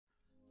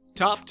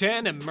Top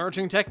 10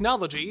 Emerging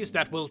Technologies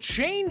that will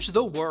change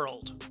the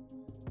world.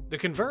 The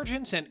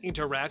convergence and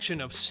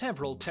interaction of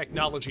several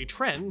technology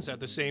trends at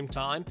the same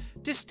time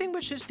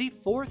distinguishes the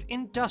fourth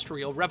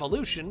industrial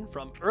revolution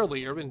from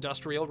earlier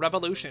industrial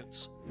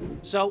revolutions.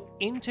 So,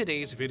 in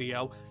today's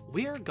video,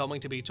 we're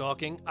going to be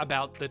talking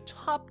about the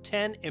top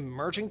 10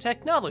 emerging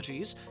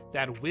technologies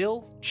that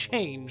will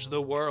change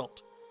the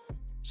world.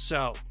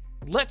 So,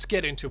 let's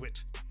get into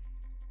it.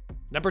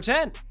 Number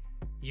 10.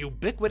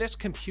 Ubiquitous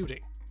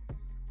Computing.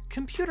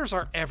 Computers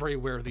are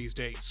everywhere these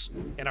days.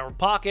 In our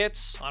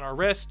pockets, on our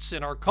wrists,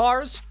 in our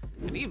cars,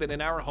 and even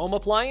in our home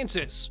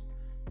appliances.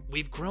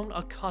 We've grown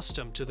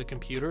accustomed to the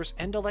computers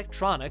and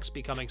electronics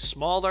becoming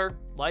smaller,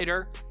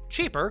 lighter,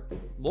 cheaper,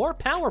 more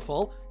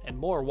powerful, and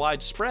more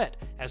widespread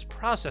as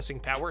processing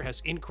power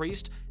has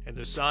increased and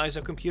the size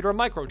of computer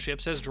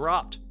microchips has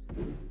dropped.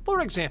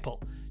 For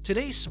example,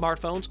 today's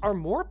smartphones are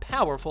more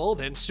powerful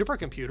than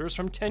supercomputers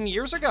from 10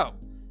 years ago.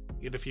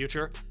 In the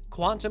future,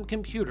 quantum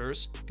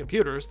computers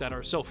that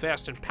are so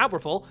fast and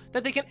powerful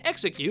that they can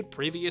execute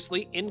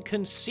previously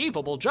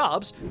inconceivable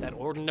jobs that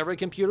ordinary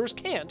computers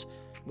can't,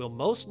 will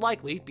most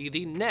likely be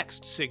the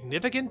next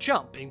significant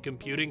jump in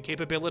computing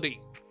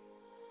capability.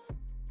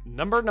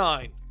 Number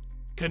 9.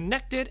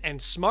 Connected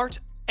and smart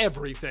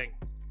everything.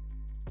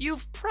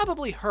 You've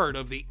probably heard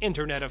of the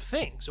Internet of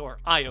Things, or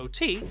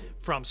IoT,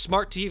 from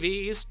smart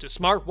TVs to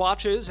smart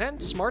watches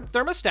and smart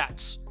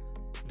thermostats.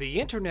 The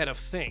Internet of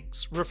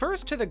Things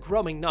refers to the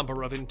growing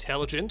number of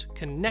intelligent,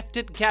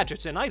 connected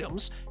gadgets and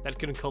items that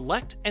can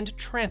collect and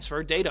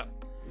transfer data.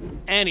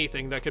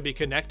 Anything that can be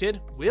connected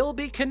will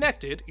be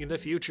connected in the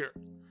future.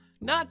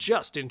 Not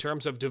just in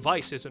terms of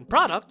devices and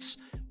products,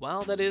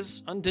 while that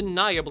is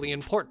undeniably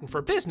important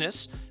for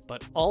business,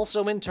 but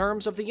also in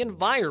terms of the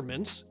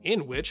environments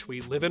in which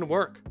we live and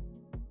work.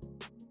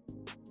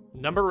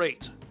 Number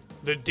 8.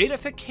 The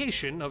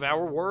Datafication of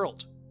our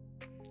world.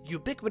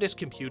 Ubiquitous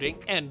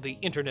computing and the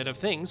Internet of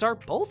Things are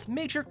both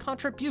major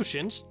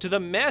contributions to the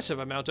massive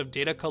amount of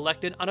data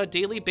collected on a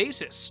daily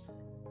basis.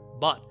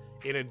 But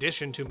in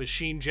addition to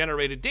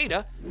machine-generated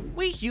data,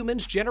 we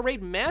humans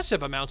generate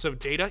massive amounts of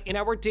data in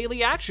our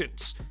daily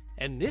actions,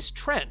 and this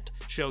trend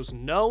shows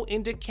no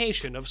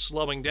indication of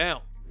slowing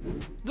down.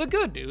 The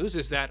good news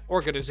is that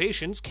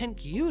organizations can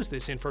use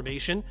this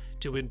information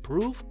to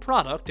improve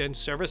product and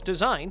service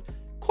design,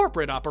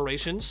 corporate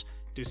operations,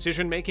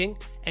 decision-making,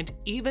 and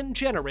even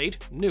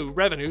generate new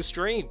revenue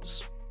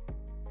streams.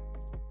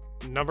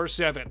 Number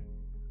 7.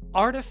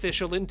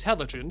 Artificial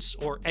intelligence,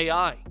 or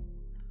AI.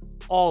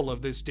 All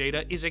of this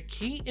data is a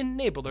key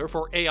enabler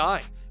for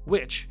AI,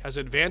 which has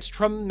advanced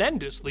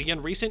tremendously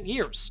in recent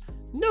years,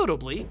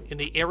 notably in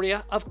the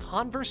area of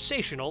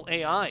conversational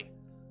AI.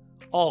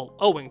 All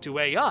owing to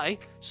AI,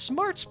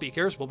 smart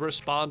speakers will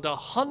respond to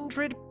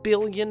 100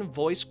 billion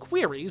voice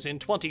queries in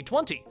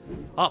 2020,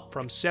 up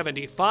from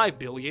 75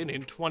 billion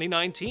in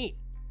 2019.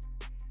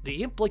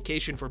 The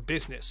implication for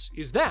business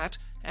is that,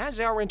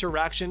 as our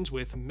interactions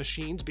with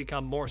machines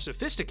become more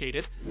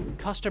sophisticated,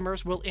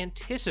 customers will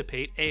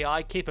anticipate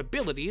AI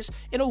capabilities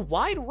in a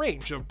wide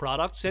range of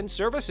products and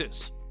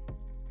services.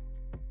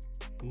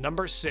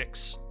 Number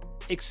 6.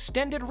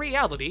 Extended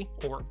reality,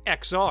 or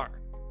XR.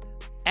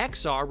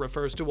 XR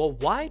refers to a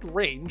wide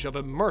range of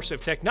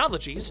immersive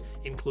technologies,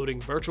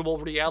 including virtual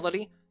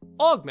reality,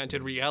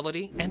 augmented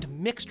reality, and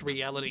mixed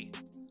reality.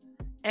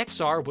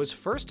 XR was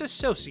first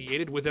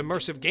associated with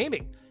immersive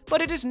gaming,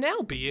 but it is now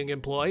being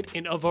employed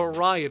in a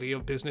variety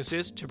of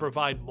businesses to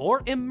provide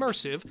more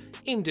immersive,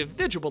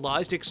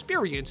 individualized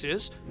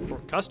experiences for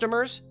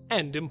customers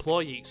and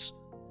employees.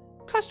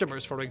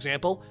 Customers, for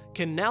example,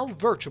 can now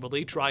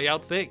virtually try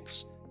out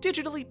things,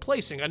 digitally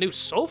placing a new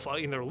sofa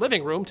in their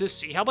living room to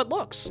see how it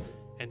looks,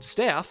 and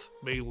staff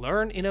may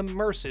learn in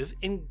immersive,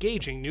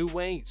 engaging new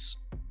ways.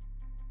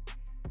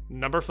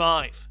 Number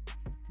 5.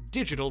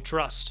 Digital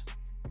trust.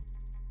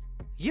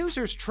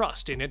 Users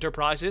trust in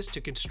enterprises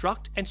to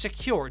construct and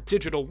secure a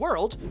digital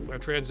world where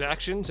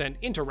transactions and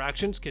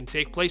interactions can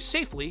take place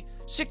safely,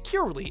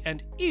 securely,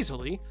 and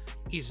easily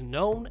is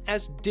known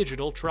as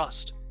digital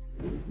trust.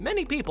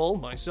 Many people,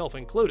 myself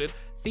included,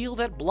 feel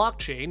that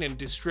blockchain and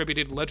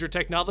distributed ledger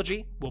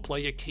technology will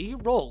play a key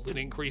role in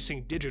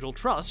increasing digital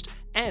trust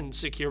and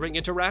securing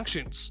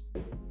interactions.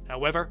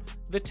 However,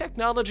 the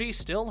technology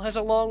still has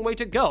a long way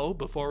to go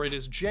before it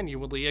is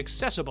genuinely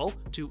accessible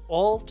to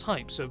all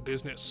types of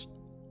business.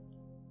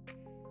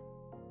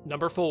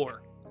 Number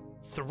 4.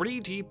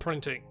 3D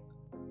printing.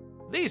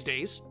 These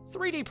days,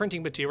 3D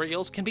printing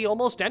materials can be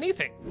almost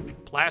anything: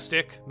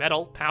 plastic,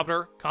 metal,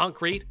 powder,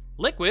 concrete,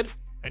 liquid,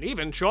 and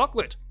even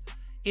chocolate.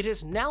 It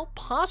is now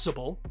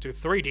possible to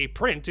 3D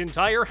print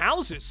entire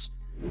houses.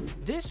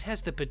 This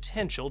has the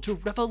potential to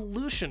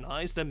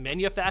revolutionize the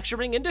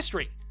manufacturing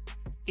industry.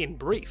 In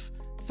brief,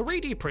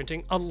 3D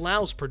printing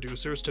allows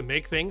producers to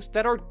make things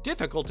that are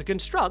difficult to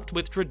construct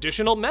with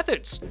traditional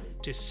methods,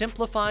 to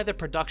simplify the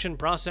production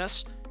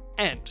process,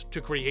 and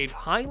to create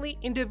highly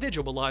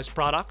individualized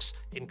products,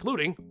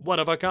 including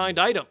one-of-a-kind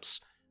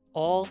items,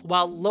 all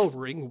while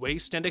lowering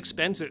waste and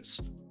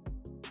expenses.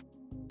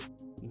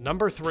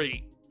 Number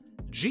 3.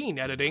 gene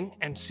editing,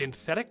 and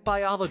synthetic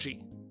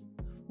biology.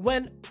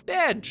 When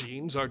bad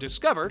genes are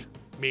discovered,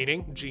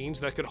 meaning genes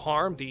that could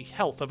harm the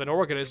health of an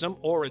organism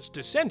or its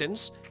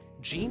descendants,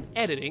 gene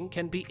editing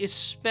can be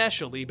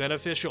especially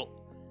beneficial.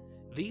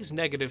 These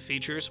negative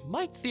features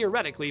might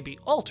theoretically be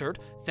altered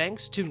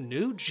thanks to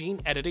new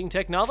gene editing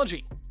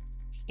technology.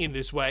 In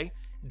this way,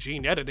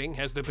 gene editing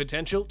has the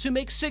potential to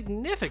make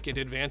significant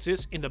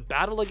advances in the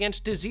battle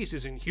against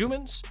diseases in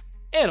humans,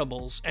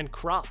 animals, and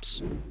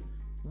crops.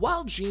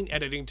 While gene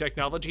editing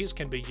technologies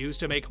can be used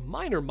to make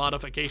minor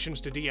modifications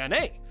to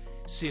DNA,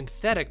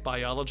 synthetic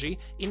biology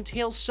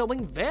entails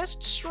sewing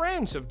vast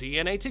strands of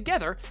DNA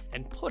together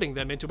and putting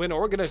them into an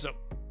organism.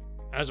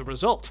 As a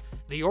result,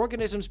 the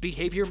organism's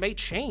behavior may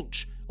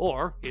change,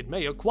 or it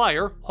may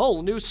acquire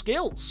whole new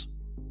skills.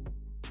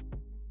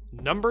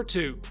 Number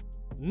 2.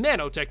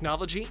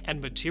 Nanotechnology and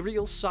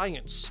materials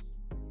science.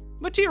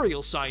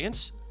 Materials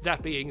science,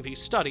 that being the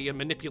study and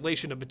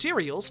manipulation of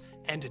materials,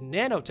 and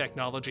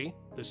nanotechnology,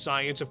 the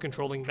science of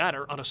controlling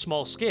matter on a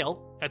small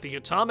scale, at the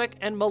atomic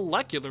and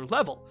molecular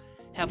level,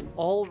 have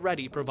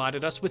already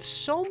provided us with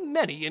so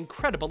many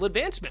incredible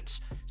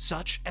advancements,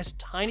 such as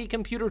tiny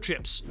computer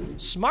chips,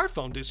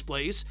 smartphone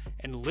displays,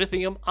 and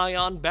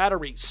lithium-ion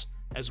batteries,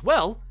 as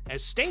well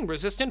as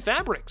stain-resistant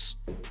fabrics.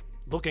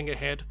 Looking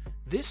ahead,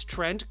 this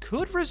trend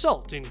could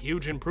result in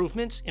huge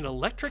improvements in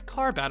electric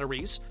car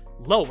batteries,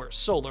 lower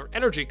solar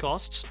energy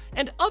costs,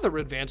 and other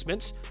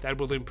advancements that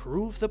will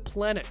improve the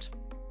planet.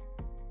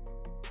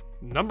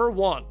 Number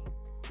 1.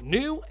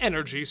 New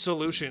energy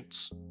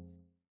solutions.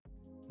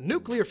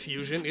 Nuclear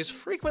fusion is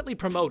frequently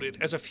promoted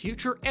as a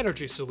future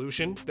energy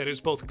solution that is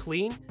both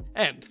clean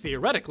and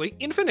theoretically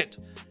infinite.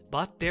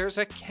 But there's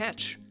a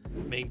catch.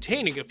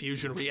 Maintaining a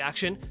fusion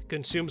reaction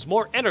consumes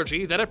more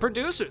energy than it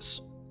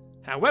produces.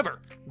 However,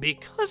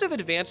 because of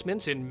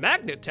advancements in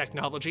magnet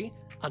technology,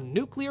 a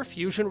nuclear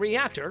fusion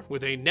reactor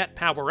with a net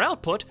power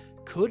output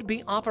could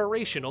be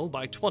operational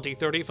by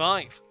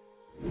 2035.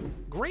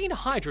 Green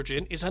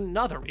hydrogen is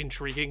another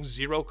intriguing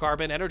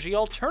zero-carbon energy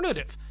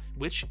alternative,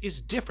 which is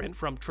different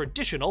from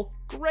traditional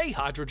gray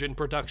hydrogen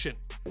production.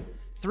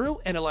 Through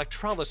an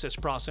electrolysis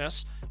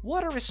process,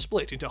 water is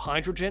split into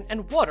hydrogen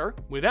and water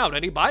without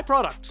any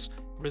byproducts,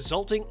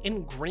 resulting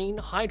in green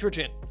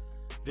hydrogen.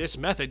 This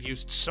method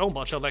used so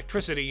much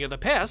electricity in the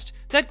past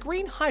that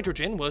green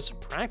hydrogen was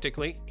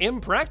practically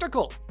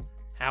impractical.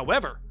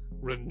 However,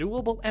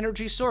 renewable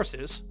energy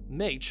sources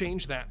may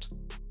change that.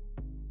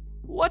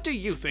 What do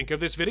you think of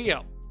this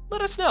video?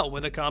 Let us know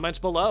in the comments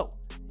below.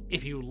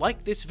 If you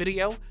like this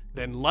video,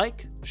 then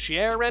like,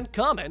 share, and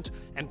comment,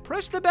 and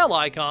press the bell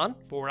icon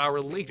for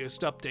our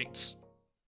latest updates.